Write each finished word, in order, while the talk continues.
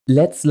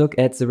Let's look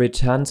at the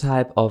return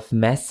type of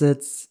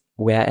methods,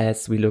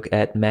 whereas we look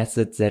at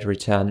methods that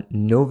return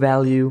no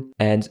value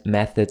and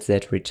methods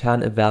that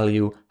return a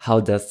value.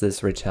 How does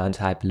this return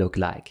type look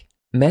like?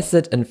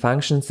 Method and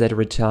functions that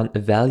return a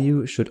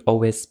value should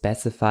always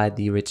specify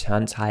the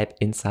return type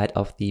inside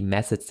of the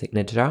method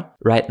signature.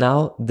 Right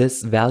now,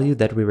 this value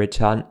that we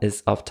return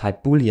is of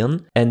type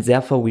Boolean, and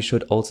therefore we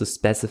should also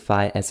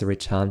specify as a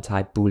return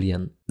type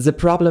Boolean. The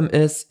problem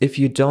is, if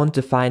you don't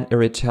define a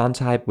return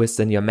type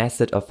within your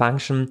method or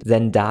function,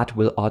 then Dart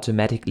will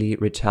automatically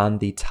return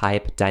the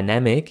type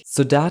dynamic.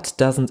 So Dart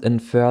doesn't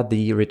infer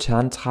the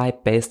return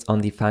type based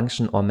on the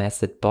function or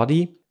method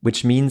body,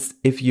 which means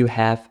if you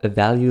have a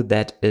value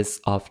that is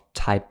of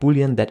type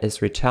Boolean that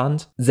is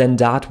returned, then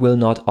Dart will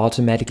not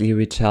automatically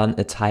return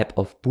a type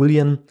of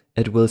Boolean.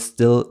 It will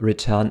still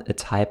return a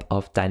type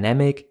of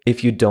dynamic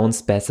if you don't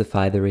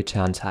specify the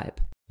return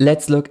type.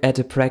 Let's look at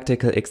a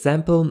practical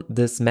example.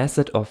 This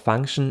method or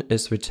function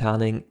is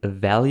returning a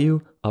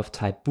value of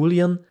type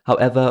Boolean.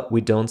 However,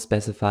 we don't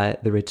specify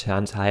the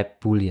return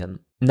type Boolean.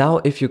 Now,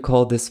 if you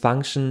call this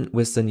function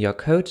within your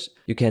code,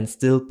 you can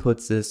still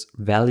put this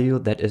value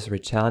that is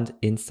returned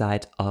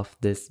inside of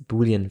this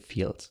Boolean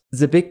field.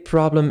 The big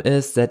problem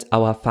is that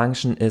our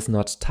function is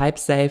not type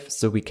safe,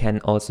 so we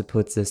can also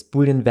put this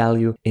Boolean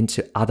value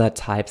into other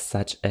types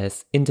such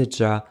as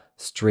integer,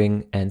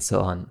 string, and so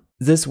on.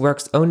 This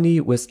works only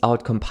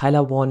without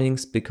compiler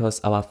warnings because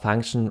our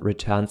function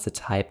returns the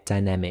type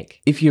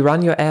dynamic. If you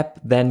run your app,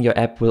 then your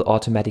app will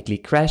automatically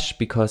crash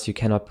because you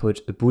cannot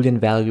put a Boolean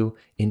value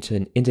into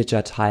an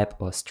integer type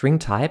or string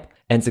type,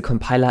 and the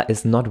compiler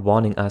is not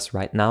warning us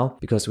right now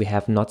because we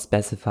have not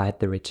specified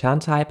the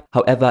return type.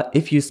 However,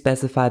 if you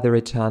specify the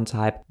return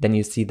type, then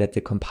you see that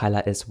the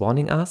compiler is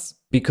warning us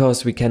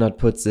because we cannot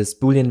put this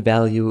Boolean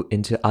value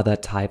into other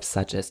types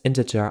such as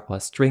integer or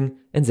string,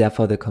 and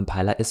therefore the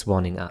compiler is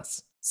warning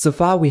us. So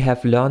far we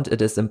have learned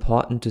it is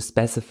important to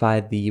specify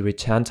the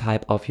return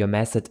type of your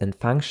method and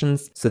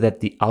functions so that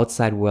the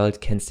outside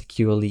world can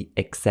securely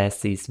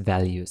access these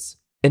values.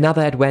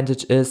 Another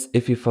advantage is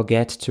if you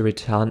forget to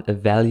return a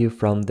value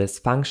from this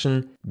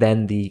function,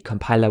 then the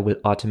compiler will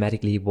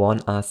automatically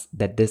warn us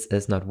that this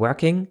is not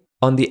working.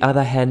 On the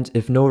other hand,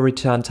 if no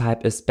return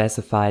type is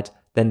specified,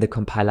 then the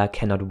compiler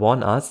cannot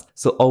warn us,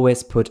 so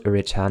always put a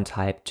return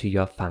type to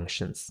your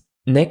functions.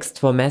 Next,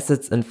 for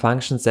methods and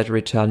functions that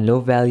return no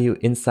value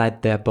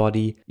inside their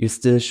body, you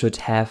still should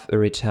have a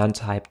return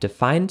type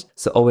defined,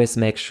 so always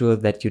make sure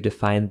that you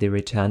define the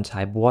return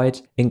type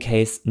void in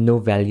case no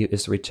value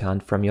is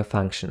returned from your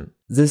function.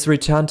 This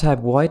return type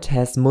void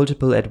has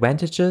multiple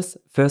advantages.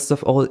 First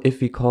of all,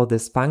 if we call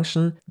this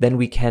function, then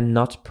we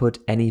cannot put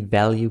any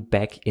value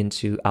back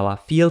into our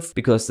fields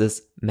because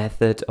this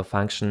method or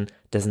function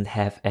doesn't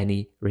have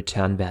any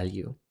return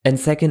value. And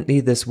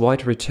secondly, this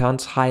void return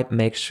type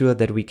makes sure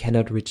that we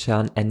cannot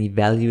return any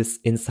values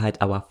inside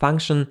our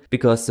function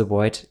because the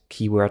void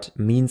keyword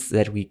means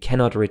that we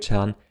cannot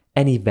return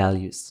any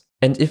values.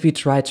 And if we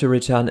try to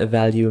return a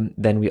value,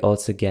 then we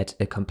also get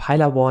a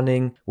compiler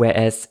warning,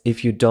 whereas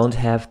if you don't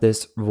have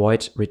this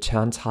void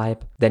return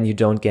type, then you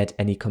don't get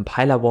any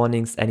compiler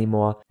warnings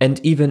anymore. And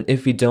even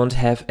if we don't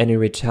have any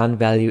return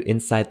value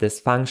inside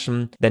this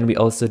function, then we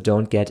also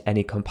don't get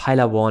any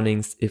compiler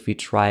warnings if we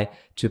try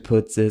to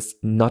put this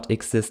not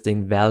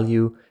existing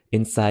value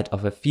inside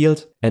of a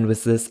field, and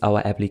with this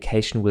our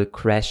application will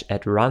crash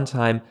at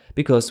runtime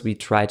because we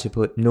try to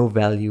put no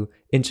value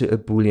into a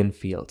Boolean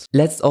field.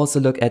 Let's also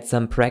look at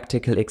some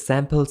practical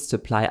examples to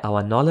apply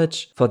our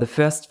knowledge. For the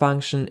first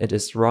function, it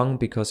is wrong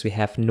because we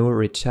have no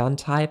return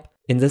type.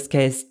 In this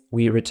case,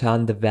 we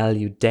return the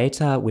value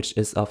data, which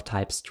is of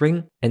type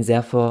string, and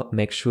therefore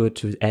make sure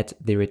to add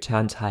the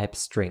return type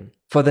string.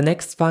 For the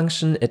next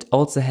function, it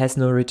also has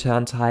no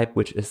return type,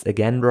 which is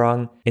again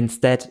wrong.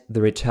 Instead, the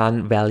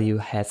return value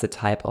has a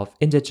type of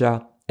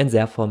integer, and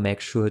therefore make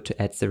sure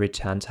to add the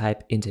return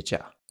type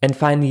integer. And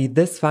finally,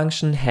 this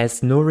function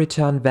has no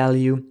return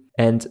value,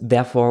 and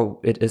therefore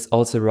it is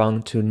also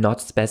wrong to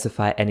not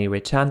specify any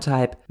return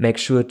type. Make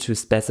sure to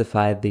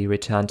specify the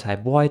return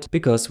type void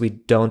because we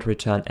don't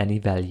return any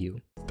value.